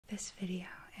This video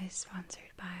is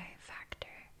sponsored by Factor,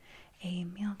 a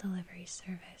meal delivery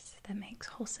service that makes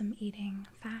wholesome eating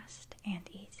fast and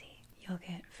easy. You'll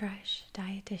get fresh,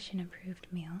 dietitian-approved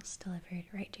meals delivered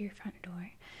right to your front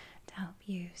door to help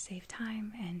you save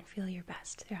time and feel your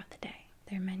best throughout the day.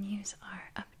 Their menus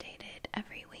are updated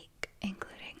every week,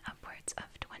 including upwards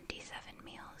of 27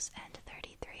 meals and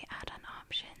 33 add-on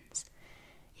options.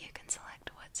 You can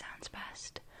select what sounds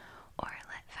best, or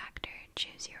let Factor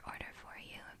choose your order for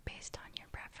you based on your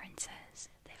preferences.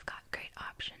 They've got great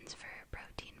options for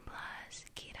protein plus,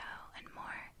 keto, and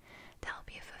more to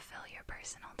help you fulfill your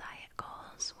personal diet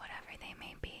goals, whatever they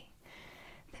may be.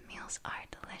 The meals are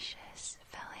delicious,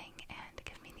 filling, and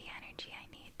give me the energy I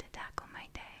need to tackle my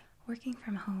day. Working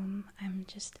from home, I'm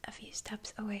just a few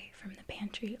steps away from the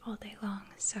pantry all day long,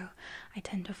 so I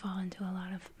tend to fall into a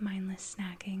lot of mindless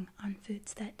snacking on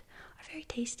foods that are very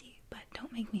tasty but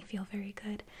don't make me feel very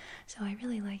good. So I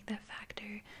really like that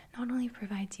Factor not only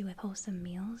provides you with wholesome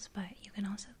meals, but you can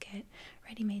also get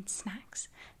ready-made snacks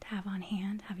to have on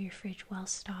hand, have your fridge well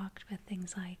stocked with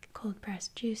things like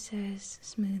cold-pressed juices,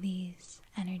 smoothies,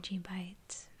 energy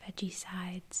bites, veggie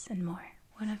sides, and more.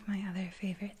 One of my other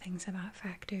favorite things about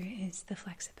Factor is the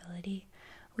flexibility.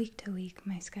 Week to week,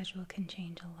 my schedule can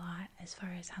change a lot as far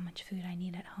as how much food I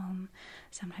need at home.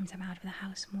 Sometimes I'm out of the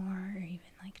house more, or even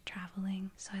like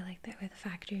traveling. So I like that with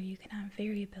Factor you can have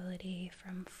variability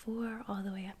from 4 all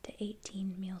the way up to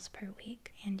 18 meals per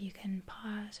week. And you can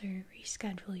pause or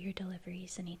reschedule your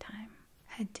deliveries anytime.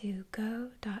 Head to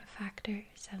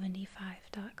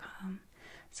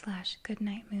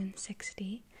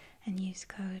go.factor75.com/goodnightmoon60 and use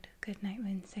code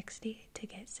goodnightmoon60 to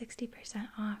get 60%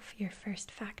 off your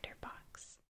first Factor box.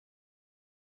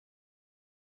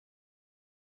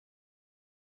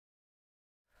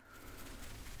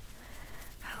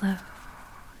 Hello,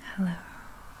 hello,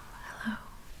 hello.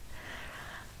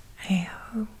 I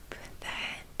hope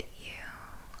that you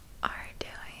are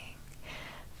doing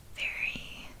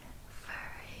very,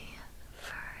 very,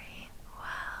 very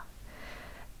well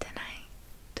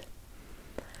tonight.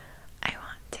 I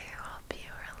want to help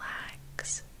you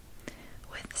relax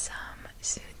with some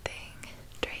soothing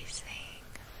tracing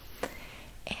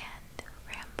and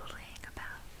rambling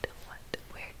about what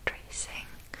we're tracing.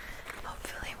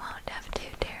 Hopefully won't have too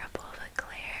terrible of a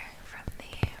glare from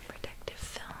the protective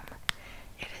film.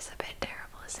 It is a bit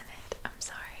terrible, isn't it? I'm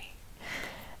sorry.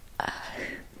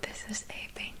 This is a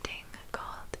painting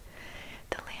called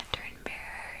The Lantern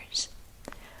Bearers.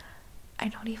 I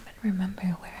don't even remember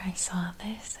where I saw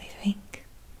this. I think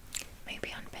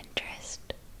maybe on Pinterest.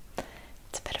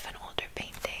 It's a bit of an older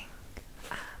painting,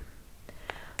 but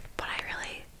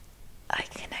I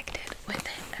connected with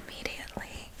it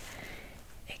immediately.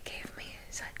 It gave me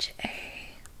such a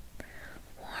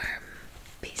warm,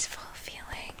 peaceful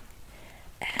feeling,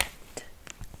 and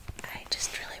I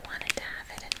just really wanted to have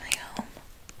it in my home.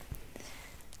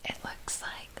 It looks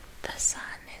like the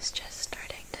sun is just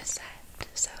starting to set,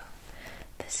 so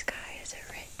the sky is a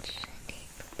rich,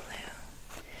 deep blue,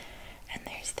 and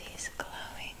there's these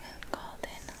glowing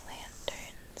golden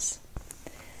lanterns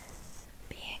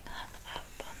being hung up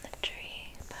on the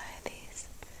tree by these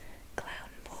clown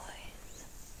boys.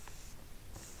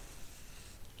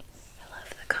 I love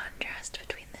the contrast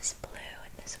between this blue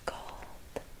and this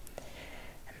gold,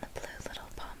 and the blue little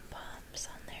pom-poms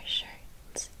on their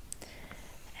shirts,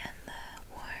 and the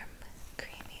warm,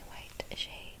 creamy white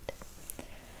shade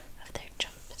of their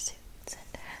jumpsuits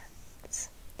and hats,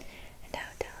 and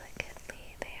how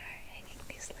delicately they are hanging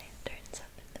these lanterns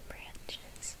up in the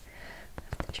branches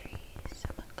of the trees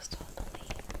amongst all the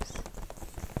leaves.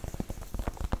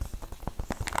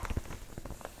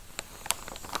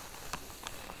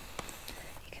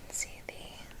 You can see the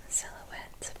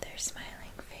silhouettes of their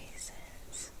smiling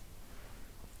faces.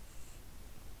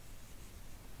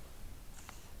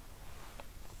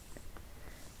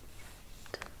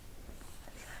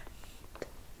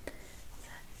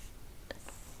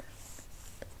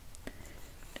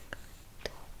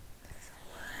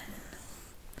 One,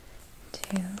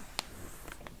 two,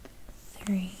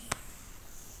 three,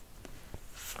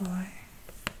 4,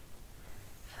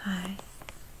 5,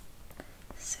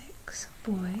 6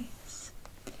 boys,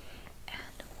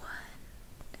 and 1,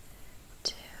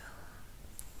 2,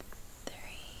 3,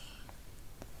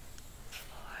 4,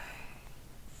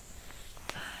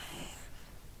 5,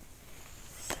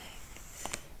 6,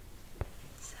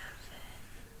 7,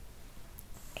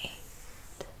 8,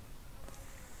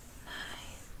 9,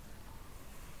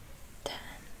 10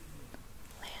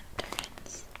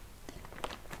 lanterns.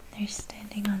 They're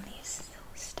standing on these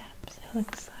little steps, it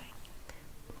looks like.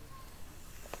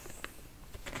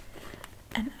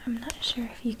 And I'm not sure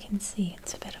if you can see,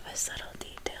 it's a bit of a subtle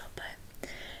detail,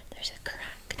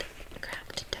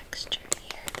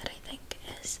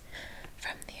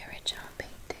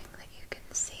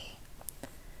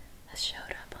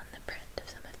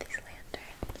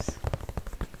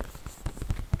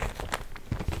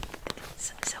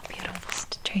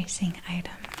 tracing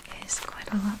item is quite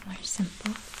a lot more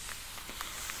simple.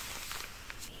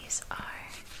 These are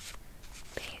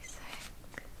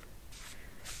basic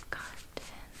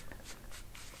cotton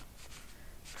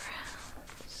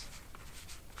rounds,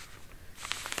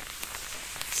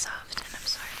 soft and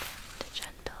absorbent,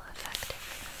 gentle, effective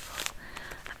removal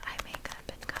of eye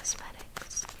makeup and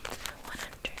cosmetics,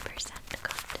 100%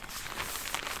 cotton.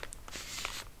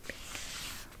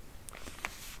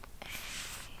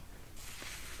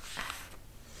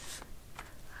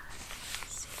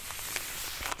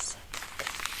 Basic.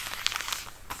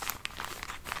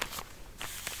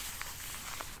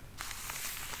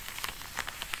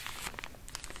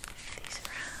 These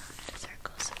round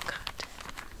circles of cotton.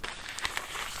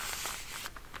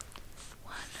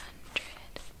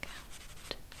 100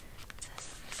 count. It says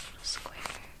in this little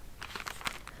square.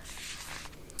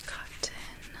 Cotton.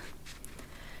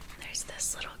 There's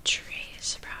this little tree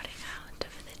sprouting out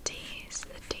of the T's.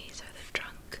 The T's are the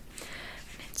trunk.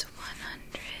 And it's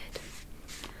 100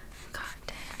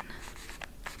 cotton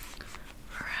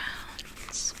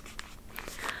rounds.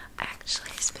 I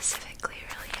actually specifically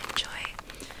really enjoy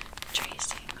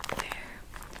tracing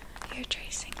where you're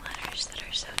tracing letters that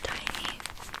are so tiny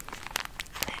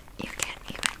that you can't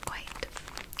even quite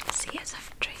see as I'm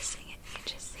tracing it. You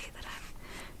just see that I'm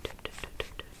doing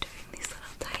these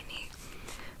little tiny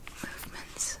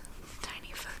movements,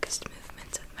 tiny focused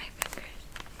movements with my fingers.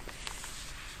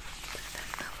 But then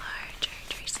the larger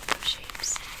tracing of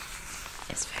shapes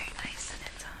is very nice in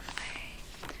its own way.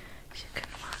 You can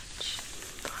watch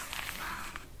follow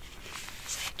along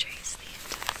as I trace the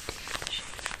entirety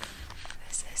shape.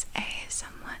 This is a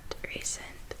somewhat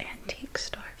recent antique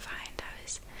store find I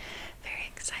was very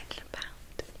excited about.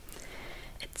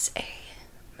 It's a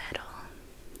metal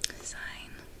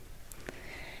sign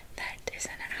that is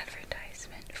an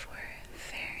advertisement for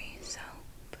fairy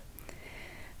soap.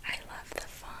 I love the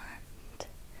font.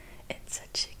 It's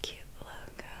such a cute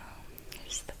logo.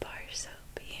 There's the bar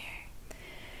soap here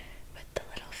with the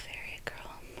little fairy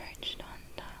girl perched on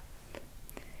top.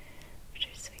 With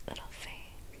her sweet little face,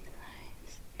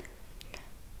 eyes,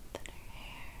 then her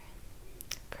hair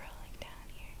curling down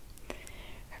here.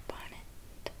 Her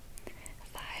bonnet.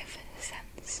 5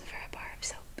 cents for a bar of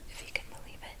soap, if you can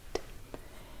believe it.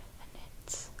 And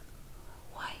it's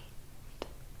white,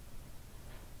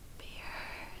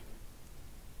 pure,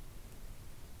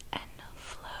 and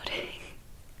floating.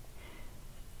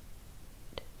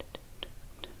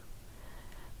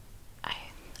 I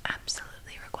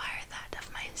absolutely require that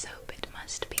of my soap. It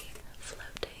must be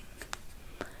floating.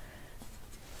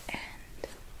 And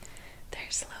their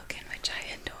slogan, which I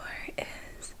adore,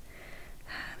 is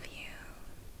have you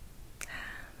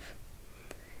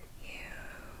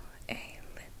a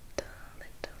little,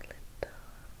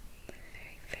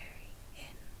 very, very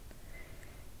in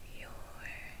your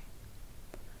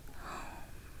home.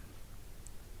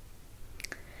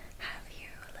 Have you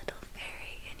a little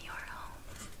fairy in your home?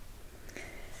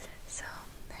 So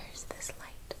there's this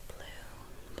light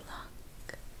blue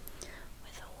block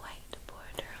with a white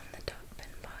border on the top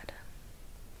and bottom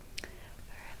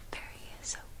for a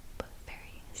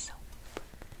fairy soap.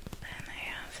 Then I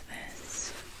have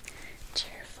this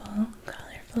cheerful,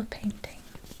 colorful painting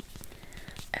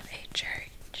of a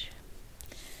church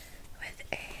with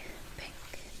a pink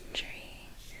tree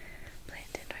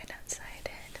planted right outside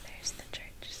it. There's the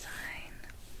church sign,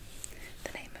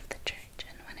 the name of the church,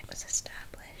 and when it was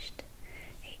established,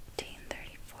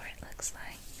 1834 it looks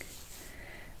like.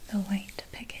 The white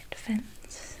picket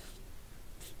fence,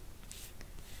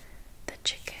 the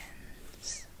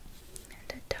chickens,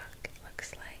 and a duck, it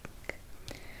looks like.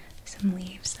 Some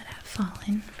leaves that have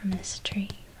fallen from this tree,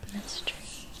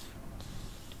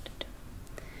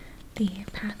 The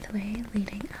pathway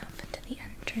leading up to the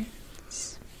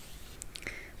entrance.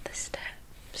 The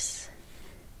steps.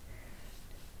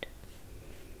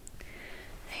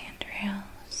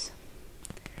 Handrails.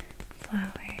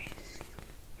 Flowers.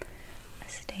 A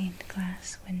stained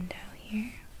glass window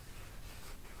here.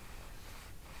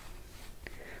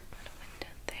 Little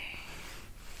window there.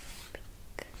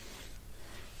 Peek.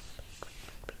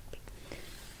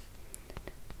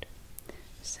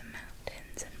 Some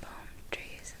mountains and palm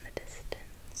trees in the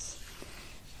distance.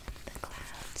 The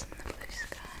clouds and the blue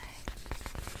sky.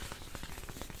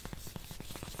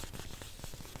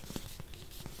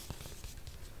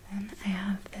 Then I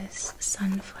have this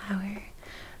sunflower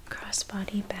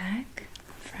crossbody bag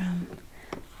from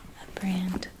a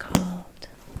brand called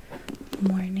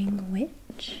Morning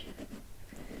Witch.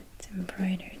 It's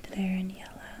embroidered there in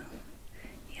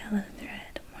yellow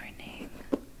thread, Morning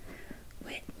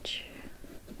Witch.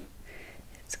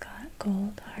 It's got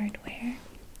gold hardware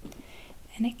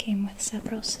and it came with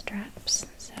several straps,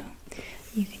 so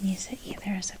you can use it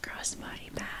either as a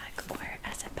crossbody bag or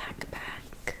as a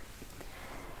backpack.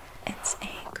 It's a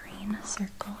green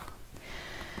circle,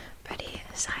 pretty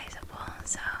sizable,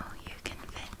 so you can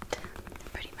fit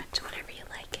pretty much whatever you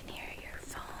like in here. Your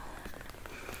phone,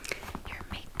 your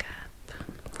makeup,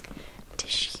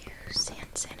 tissues,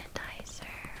 hand sanitizer,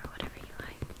 whatever you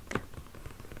like.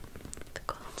 The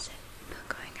gold zip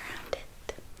going around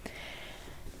it.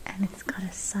 And it's got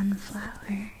a sunflower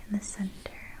in the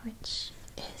center, which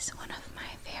is one of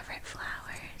my favorite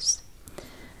flowers.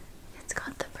 It's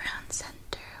got the brown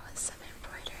center with some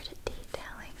embroidered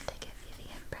detailing to give you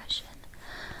the impression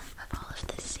of all of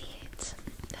the seeds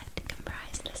that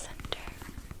comprise the center.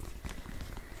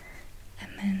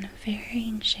 And then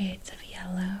varying shades of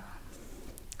yellow,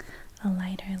 a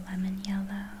lighter lemon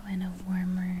yellow and a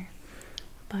warmer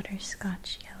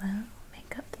butterscotch yellow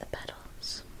make up the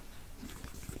petals.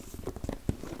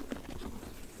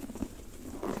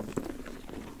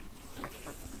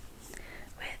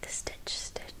 With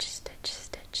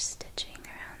stitching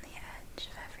around the edge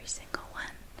of every single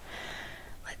one.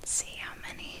 Let's see how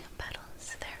many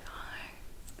petals there are.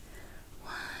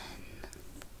 1,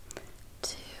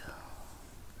 2,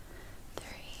 3,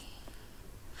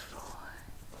 4,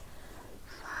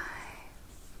 5,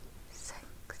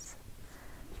 6,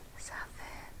 7,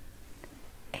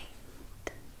 8,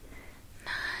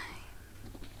 9,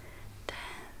 10,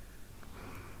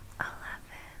 11,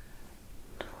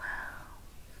 12,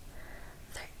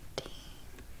 13,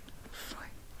 14,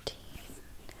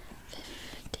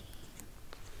 15.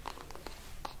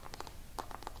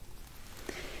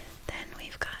 Then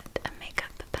we've got a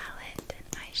makeup palette, an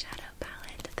eyeshadow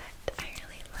palette that I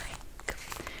really like.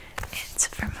 It's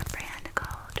from a brand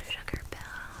called Sugar Pill.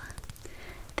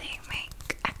 They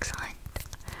make excellent,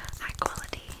 high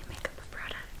quality makeup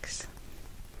products.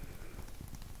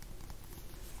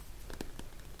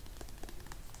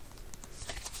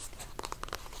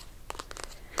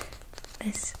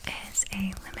 This is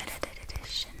a limited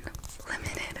edition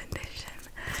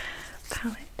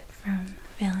palette from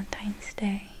Valentine's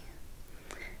Day.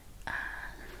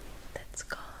 That's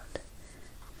called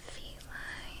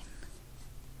Feline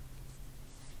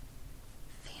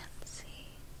Fancy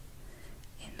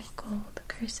in gold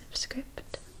cursive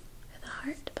script with a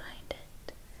heart behind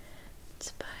it.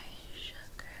 It's by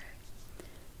Sugar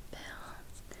Pill.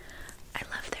 I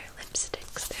love their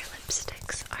lipsticks. Their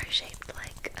lipsticks are shaped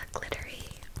like a glittery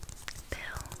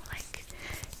pill. Like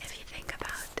if you think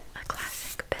about a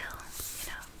classic pill,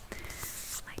 you know,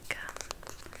 like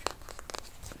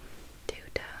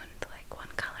two-toned, like one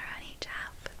color on each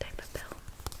half type of pill.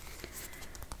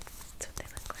 That's what they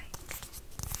look like.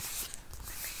 They're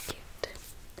very cute.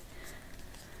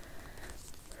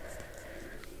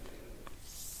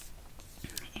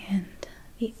 And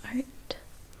the art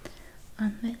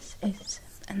on this is,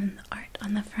 and then the art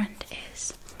on the front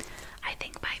is, I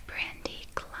think, by Brandy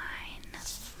Klein.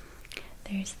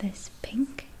 There's this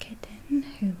pink kitten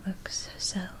who looks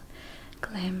so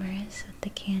glamorous with the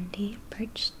candy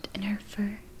perched in her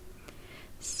fur,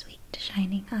 sweet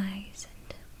shining eyes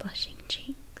and blushing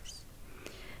cheeks,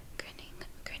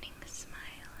 grinning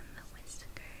smile and the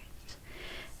whiskers,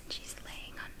 and she's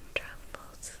laying on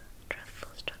truffles,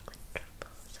 chocolate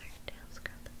truffles, her tail's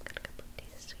curled up, got a couple of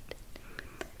teeth, sweet.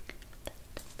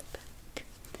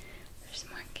 There's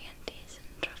more candies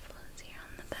and truffles here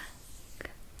on the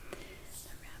back.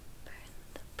 The wrapper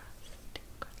and the frosting.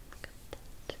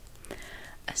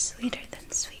 A sweeter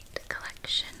than sweet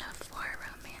collection of 4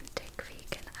 romantic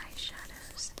vegan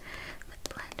eyeshadows that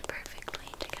blend perfectly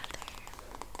together.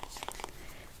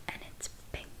 And it's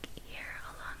pink here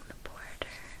along the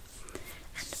border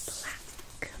and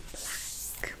black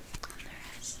on the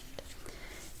rest.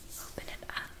 Open it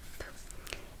up,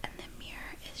 and the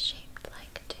mirror is shaped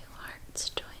like 2 hearts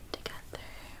joined together,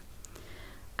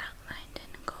 outlined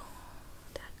in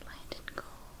gold,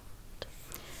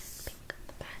 pink on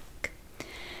the back.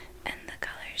 And the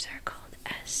colors are called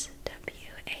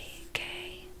SWAK,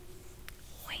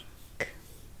 Wink,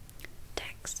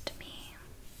 Text Me,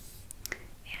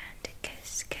 and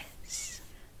Kiss Kiss.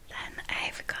 Then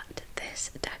I've got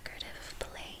this decorative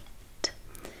plate.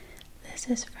 This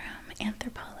is from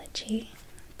Anthropology.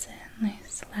 It's a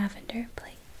nice lavender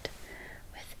plate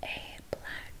with a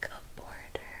black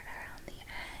border around the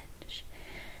edge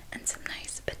and some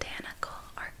nice botanical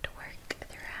artwork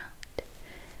throughout.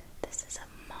 This is a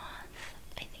moth.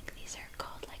 I think these are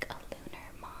called like a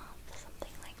lunar moth,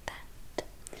 something like that.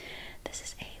 This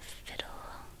is a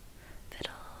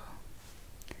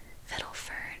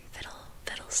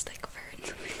fiddlestick fern,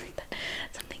 something like that.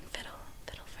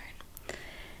 Fiddle fern.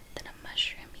 Then a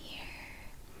mushroom here.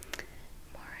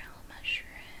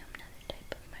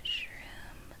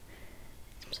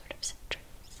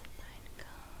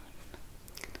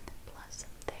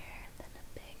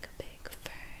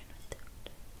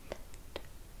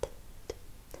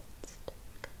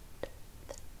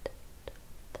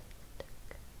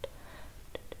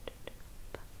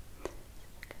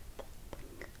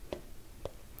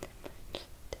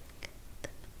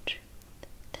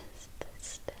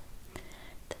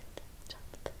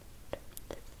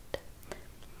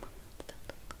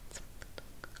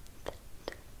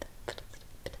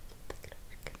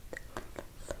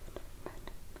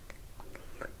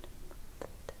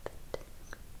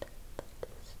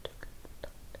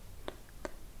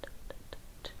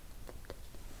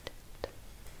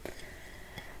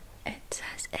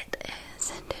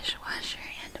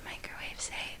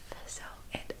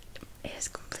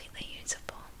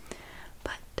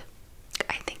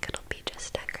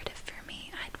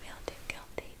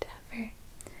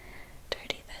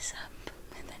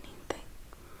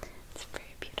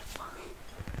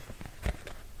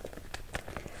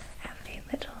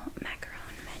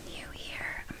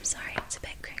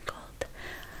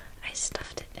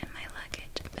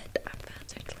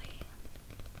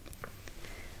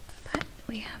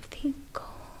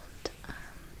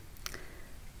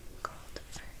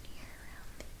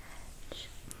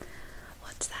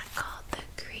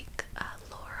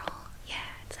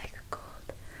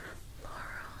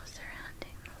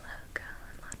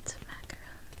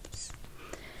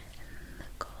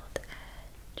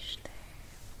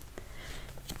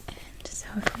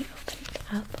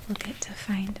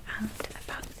 find out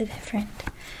about the different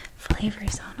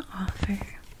flavors on offer.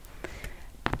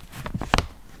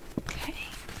 Okay.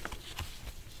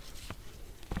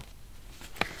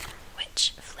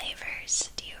 Which flavors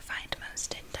do you find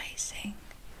most enticing?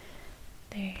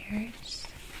 There's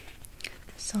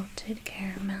salted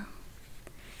caramel,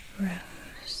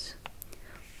 rose,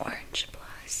 orange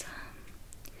blossom,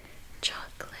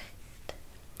 chocolate,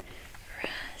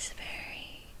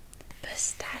 raspberry,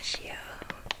 pistachio,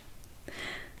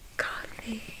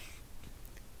 coffee,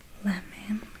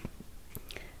 lemon,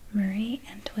 Marie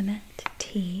Antoinette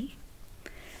tea,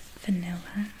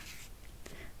 vanilla,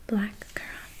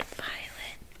 blackcurrant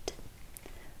violet,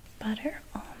 butter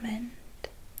almond,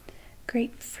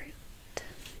 grapefruit,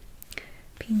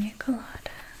 pina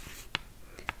colada,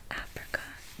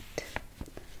 apricot,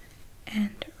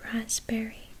 and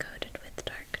raspberry coated with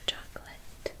dark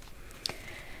chocolate.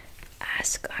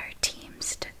 Ask our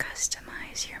teams to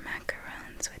customize your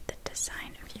macarons with the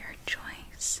design of your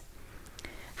choice.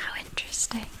 How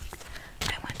interesting.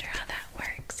 I wonder how that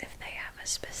works, if they have a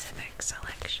specific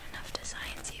selection of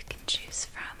designs you can choose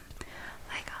from,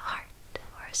 like a heart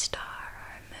or a star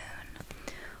or a moon,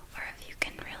 or if you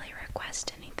can really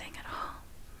request anything at all.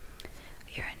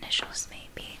 Your initials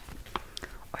maybe,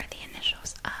 or the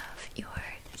initials of your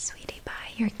sweetie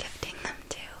pie you're gifting them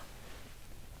to.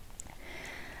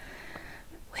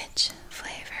 Which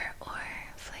flavor or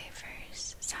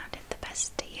flavors sounded the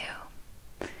best to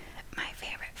you? My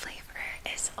favorite flavor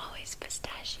is always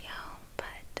pistachio,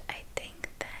 but I think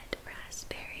that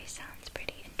raspberry sounds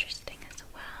pretty interesting as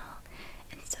well,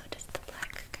 and so does the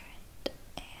blackcurrant,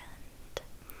 and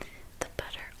the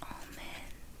butter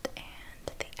almond, and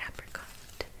the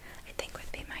apricot. I think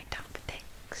would be my top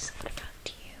picks. What about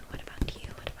you? What about you?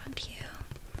 What about you?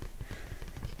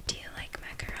 Do you like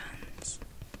macarons?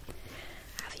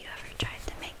 Have you ever tried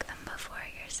to make them before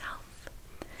yourself?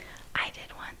 I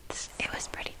did once. It was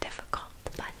pretty difficult,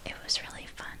 but it was really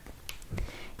fun.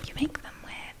 You make them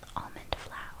with almond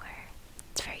flour.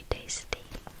 It's very tasty.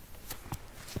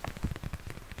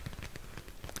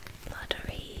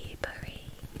 Lottery, Paris,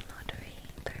 lottery,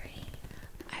 Paris.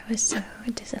 I was so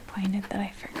disappointed that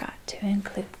I forgot to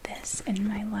include this in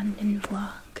my London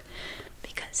vlog,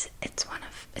 because it's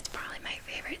probably my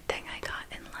favorite thing I got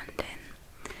in London.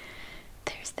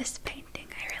 There's this painting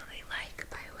I really like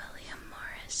by William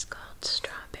Morris called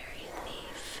Strawberry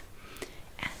Thief,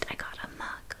 and I got a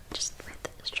mug just with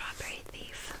Strawberry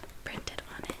Thief printed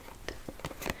on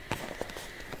it.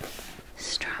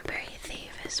 Strawberry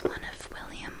Thief is one of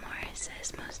William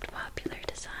Morris's most popular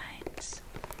designs.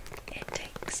 It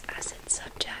takes as its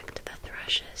subject the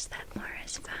thrushes that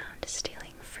Morris found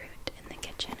stealing fruit in the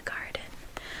kitchen garden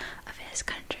of his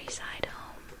countryside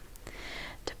home.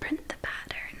 To print the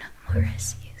pattern,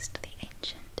 Morris used the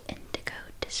ancient indigo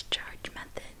discharge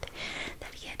method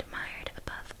that he admired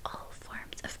above all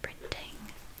forms of printing.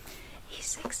 He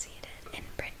succeeded in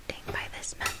printing by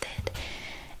this method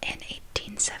in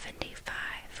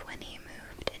 1875 when he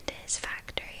moved into his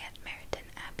factory at Merton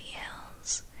Abbey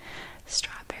Hills.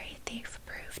 Strawberry Thief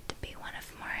proved to be one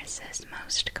of Morris's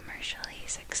most commercially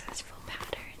successful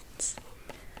patterns.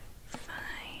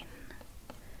 Fine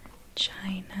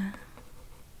china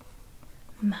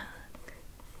mug.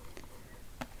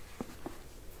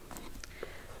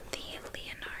 The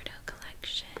Leonardo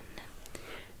collection.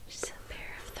 Just a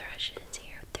pair of thrushes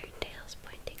here with their tails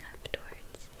pointing up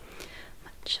towards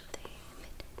much of the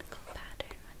mythical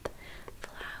pattern with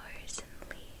flowers and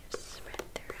leaves spread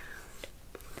throughout,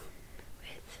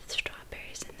 with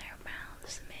strawberries in their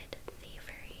mouths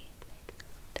mid-thievery.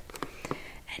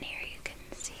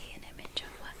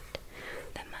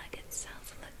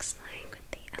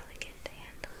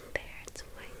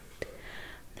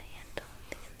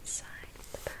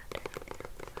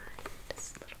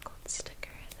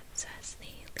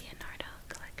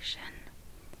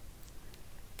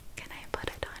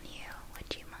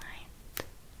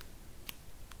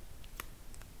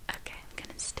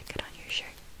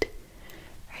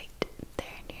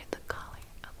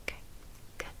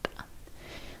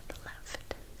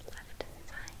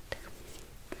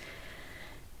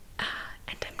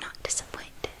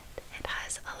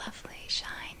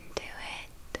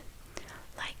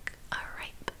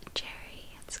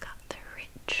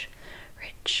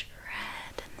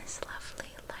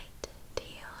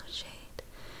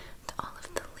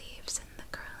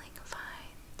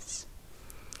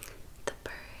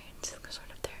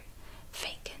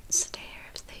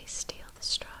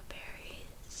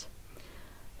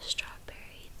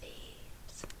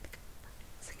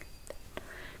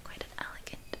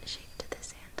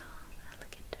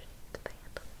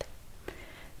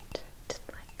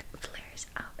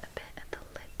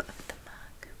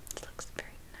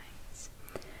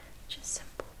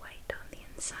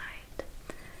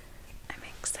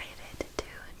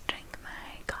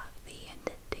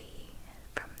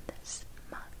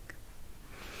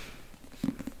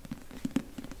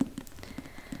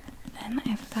 Then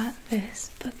I've got this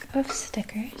book of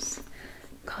stickers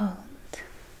called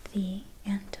The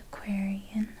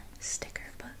Antiquarian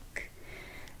Sticker Book.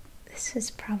 This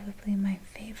is probably my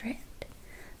favorite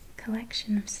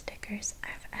collection of stickers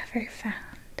I've ever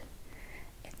found.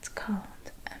 It's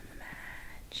called Imaginarium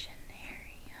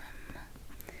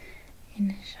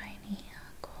in shiny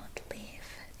gold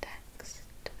leaf text.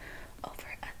 Over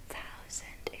 1,000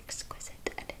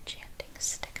 exquisite and enchanting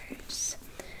stickers.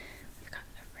 We've got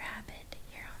a rabbit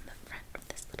here on the front with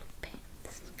this little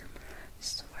pins,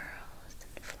 swirls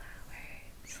and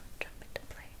flowers. Drop it to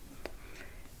play.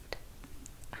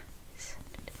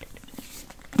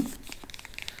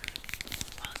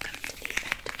 Welcome to the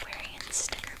Antiquarian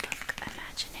Sticker Book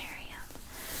Imaginarium,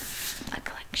 a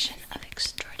collection of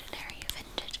extraordinary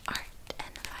vintage art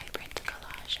and vibrant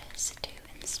collages to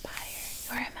inspire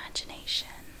your imagination.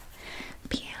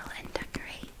 Peel and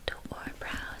decorate, or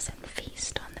browse and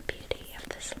feast on the beauty of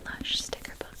this lush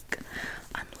sticker book,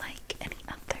 unlike any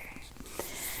other.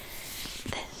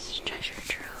 This treasure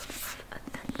trove of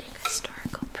authentic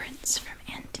historical prints from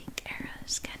antique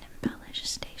eras can embellish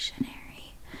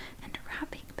stationery and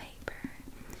wrapping paper,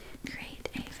 create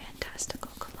a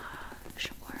fantastical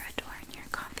collage, or adorn your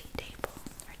coffee table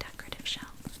or decorative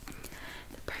shelf.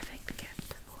 The perfect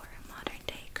gift for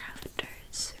modern-day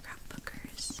crafters,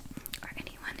 scrapbookers, or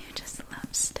anyone who just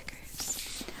loves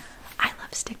stickers. I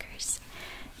love stickers,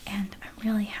 and I'm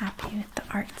really happy with the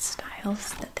art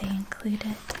styles that they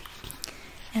included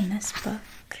in this book.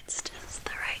 It's just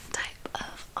the right type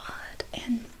of odd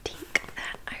antique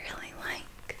that I really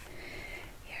like.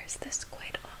 Here's this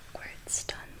quite awkward,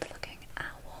 stunned-looking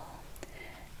owl,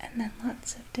 and then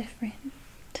lots of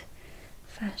different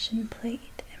fashion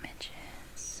plate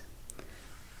images.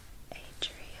 A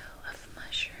trio of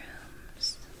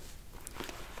mushrooms.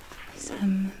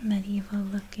 Some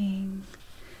medieval-looking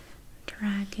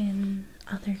dragon,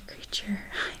 other creature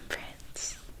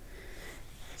hybrids.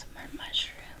 Some more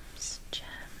mushrooms,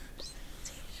 gems,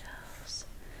 seashells,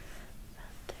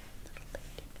 feathered little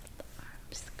lady with the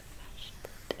arms crushed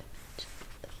images.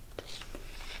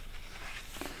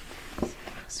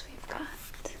 What else we've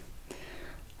got?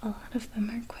 A lot of them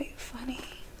are quite funny.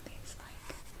 These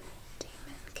like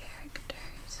demon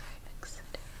characters right next to an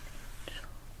angel.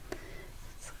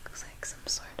 This looks like some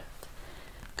sort of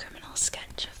criminal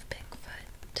sketch of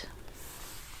Bigfoot.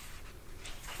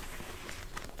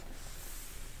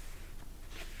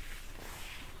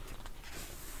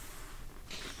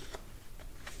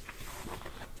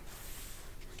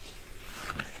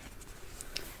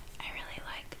 I really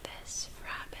like this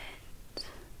rabbit.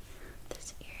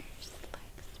 This ears,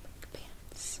 legs,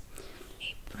 pants,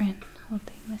 apron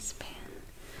holding this pan,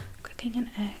 cooking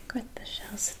an egg with the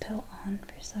shell still on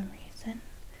for some reason.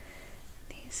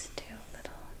 These two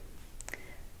little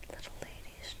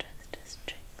ladies dressed as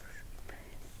chicks.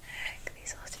 Egg.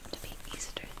 These all seem to be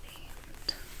Easter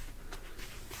themed.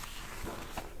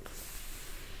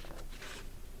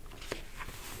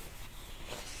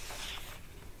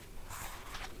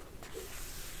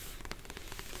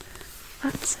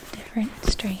 Lots of different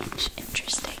strange,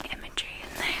 interesting imagery in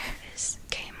there. This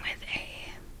came with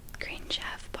a green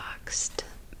chef box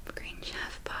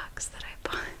that I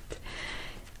bought.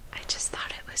 I just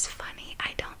thought it was funny.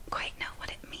 I don't quite know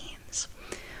what it means.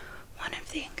 One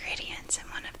of the ingredients in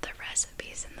one of the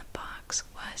recipes in the box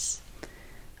was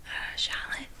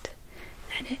shallot,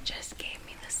 and it just gave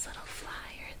me this little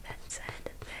flyer that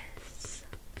said this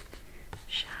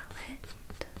shallot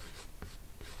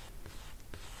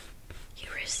you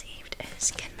received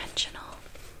is conventional.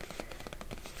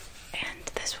 And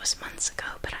this was months ago,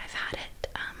 but I've had it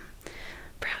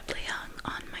proudly hung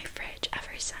on my fridge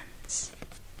ever since.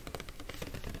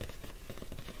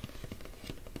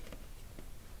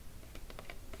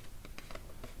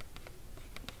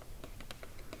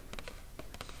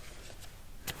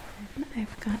 And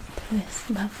I've got this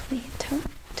lovely tote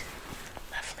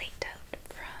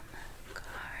from Carmigo.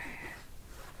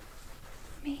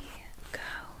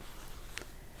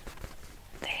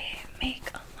 They make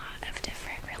a lot of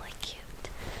different really cute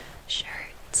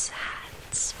shirts,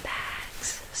 hats,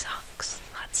 bags, socks,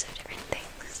 lots of different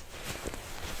things.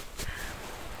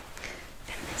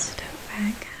 And this tote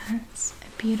bag has a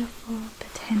beautiful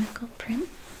botanical print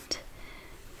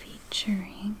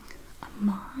featuring a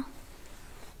moth.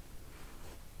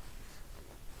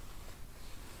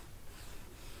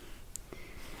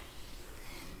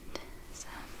 And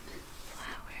some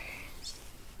flowers.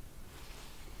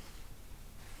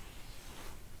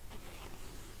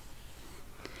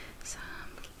 Some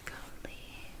ginkgo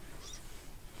leaves.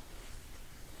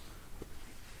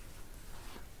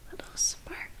 Little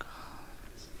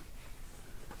sparkles.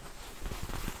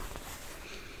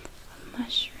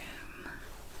 mushroom.